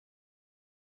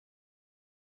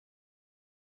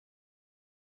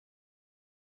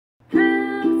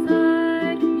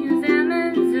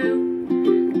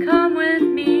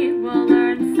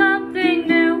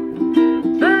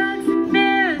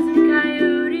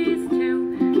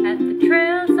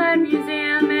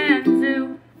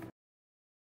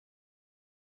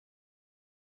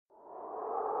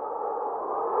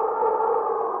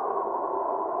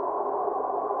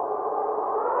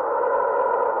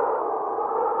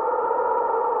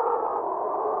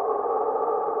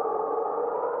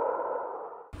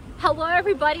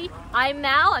everybody, I'm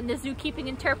Mal. I'm the Zookeeping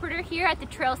Interpreter here at the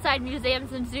Trailside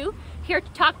Museums and Zoo, here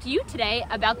to talk to you today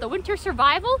about the winter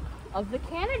survival of the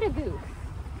Canada Goose.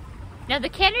 Now, the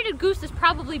Canada Goose is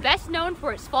probably best known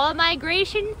for its fall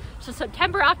migration. So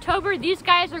September, October, these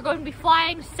guys are going to be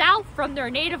flying south from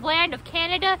their native land of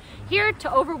Canada here to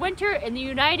overwinter in the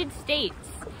United States.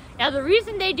 Now, the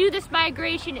reason they do this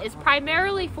migration is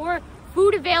primarily for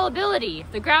food availability.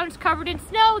 If the ground's covered in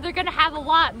snow, they're going to have a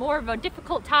lot more of a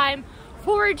difficult time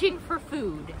foraging for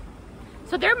food.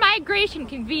 So their migration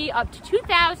can be up to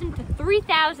 2,000 to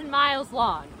 3,000 miles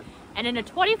long. And in a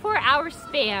 24-hour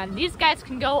span, these guys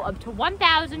can go up to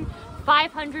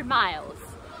 1,500 miles.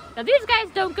 Now, these guys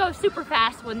don't go super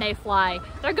fast when they fly.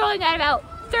 They're going at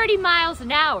about 30 miles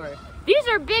an hour. These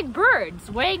are big birds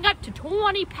weighing up to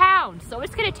 20 pounds, so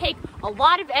it's going to take a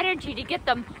lot of energy to get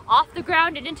them off the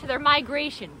ground and into their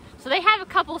migration. So they have a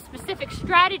couple specific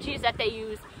strategies that they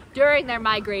use during their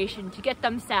migration to get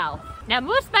them south. Now,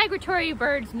 most migratory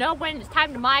birds know when it's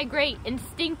time to migrate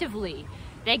instinctively.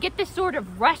 They get this sort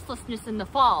of restlessness in the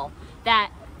fall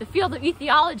that the field of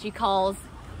ethology calls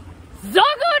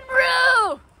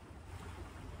Zagunru!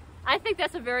 I think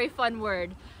that's a very fun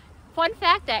word. Fun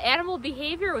fact that animal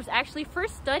behavior was actually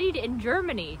first studied in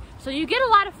Germany. So you get a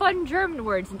lot of fun German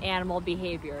words in animal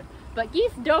behavior. But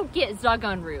geese don't get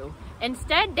Zagunru.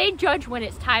 Instead, they judge when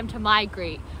it's time to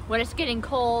migrate, when it's getting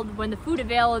cold, when the food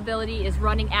availability is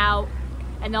running out,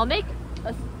 and they'll make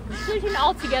a decision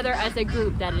all together as a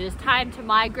group that it is time to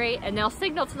migrate, and they'll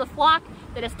signal to the flock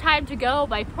that it's time to go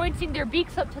by pointing their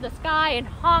beaks up to the sky and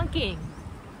honking.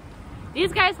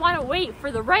 These guys want to wait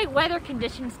for the right weather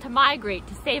conditions to migrate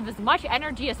to save as much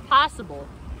energy as possible.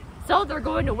 So they're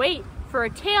going to wait for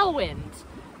a tailwind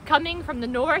coming from the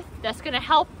north that's going to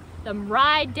help them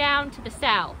ride down to the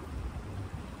south.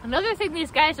 Another thing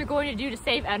these guys are going to do to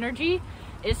save energy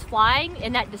is flying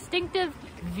in that distinctive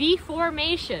V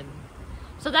formation.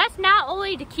 So that's not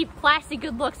only to keep classy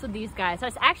good looks with these guys,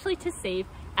 that's actually to save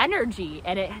energy,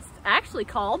 and it's actually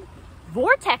called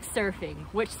vortex surfing,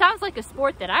 which sounds like a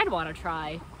sport that I'd want to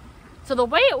try. So the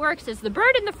way it works is the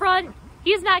bird in the front,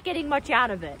 he's not getting much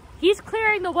out of it. He's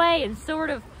clearing the way and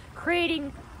sort of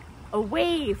creating a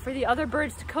wave for the other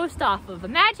birds to coast off of.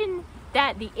 Imagine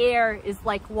that the air is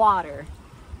like water.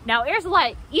 Now, air's a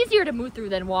lot easier to move through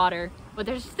than water, but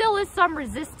there still is some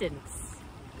resistance.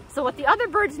 So what the other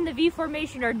birds in the V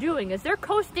formation are doing is they're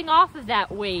coasting off of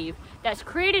that wave that's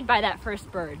created by that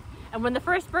first bird. And when the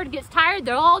first bird gets tired,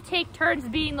 they'll all take turns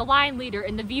being the line leader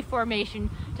in the V formation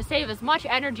to save as much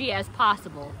energy as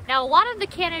possible. Now, a lot of the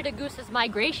Canada Goose's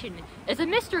migration is a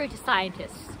mystery to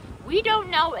scientists. We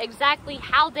don't know exactly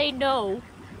how they know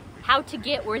how to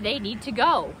get where they need to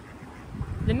go.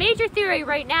 The major theory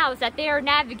right now is that they are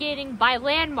navigating by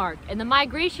landmark, and the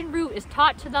migration route is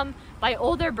taught to them by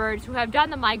older birds who have done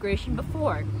the migration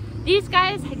before. These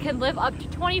guys can live up to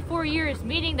 24 years,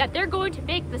 meaning that they're going to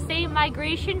make the same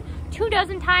migration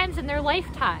 24 times in their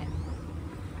lifetime.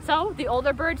 So the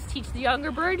older birds teach the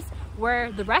younger birds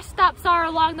where the rest stops are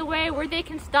along the way, where they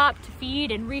can stop to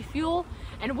feed and refuel,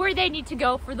 and where they need to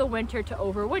go for the winter to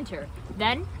overwinter.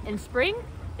 Then, in spring,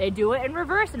 they do it in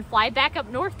reverse and fly back up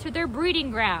north to their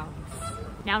breeding grounds.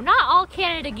 Now, not all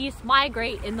Canada geese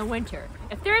migrate in the winter.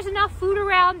 If there's enough food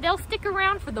around, they'll stick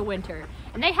around for the winter.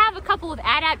 And they have a couple of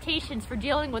adaptations for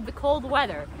dealing with the cold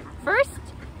weather. First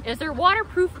is their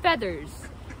waterproof feathers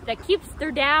that keeps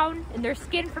their down and their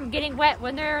skin from getting wet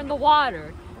when they're in the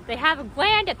water. They have a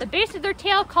gland at the base of their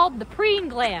tail called the preen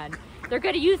gland. They're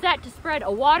going to use that to spread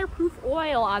a waterproof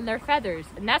oil on their feathers,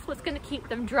 and that's what's going to keep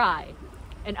them dry.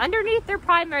 And underneath their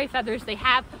primary feathers, they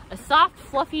have a soft,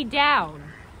 fluffy down.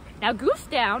 Now, goose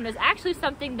down is actually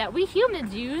something that we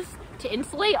humans use to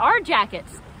insulate our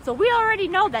jackets. So we already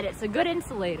know that it's a good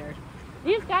insulator.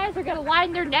 These guys are going to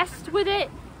line their nests with it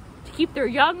to keep their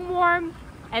young warm,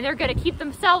 and they're going to keep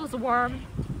themselves warm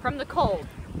from the cold.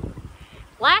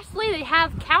 Lastly, they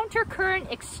have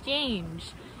countercurrent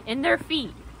exchange in their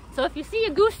feet. So if you see a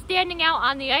goose standing out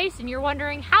on the ice and you're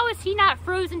wondering, how is he not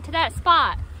frozen to that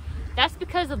spot? That's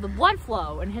because of the blood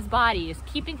flow in his body is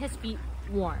keeping his feet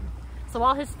warm. So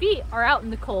while his feet are out in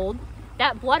the cold,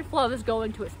 that blood flow is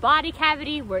going to its body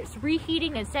cavity where it's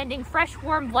reheating and sending fresh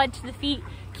warm blood to the feet,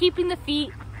 keeping the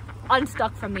feet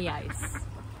unstuck from the ice.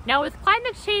 Now, with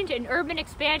climate change and urban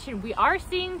expansion, we are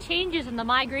seeing changes in the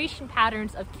migration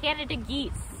patterns of Canada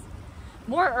geese.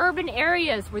 More urban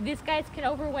areas where these guys can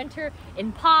overwinter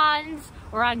in ponds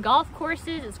or on golf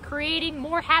courses is creating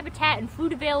more habitat and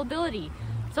food availability.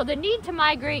 So the need to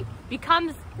migrate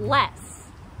becomes less.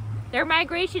 Their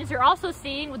migrations are also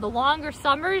seeing with the longer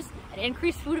summers and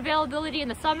increased food availability in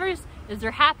the summers is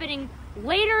they're happening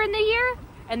later in the year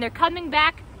and they're coming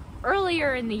back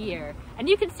earlier in the year. And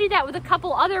you can see that with a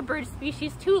couple other bird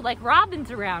species too, like robins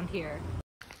around here.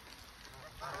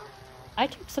 I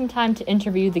took some time to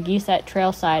interview the geese at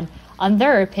Trailside on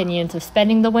their opinions of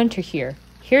spending the winter here.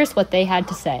 Here's what they had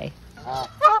to say.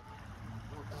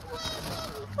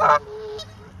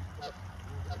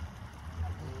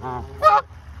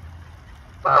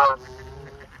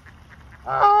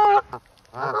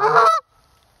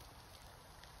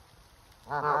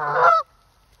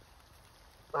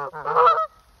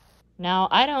 Now,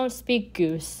 I don't speak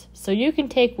Goose, so you can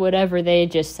take whatever they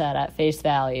just said at face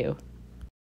value.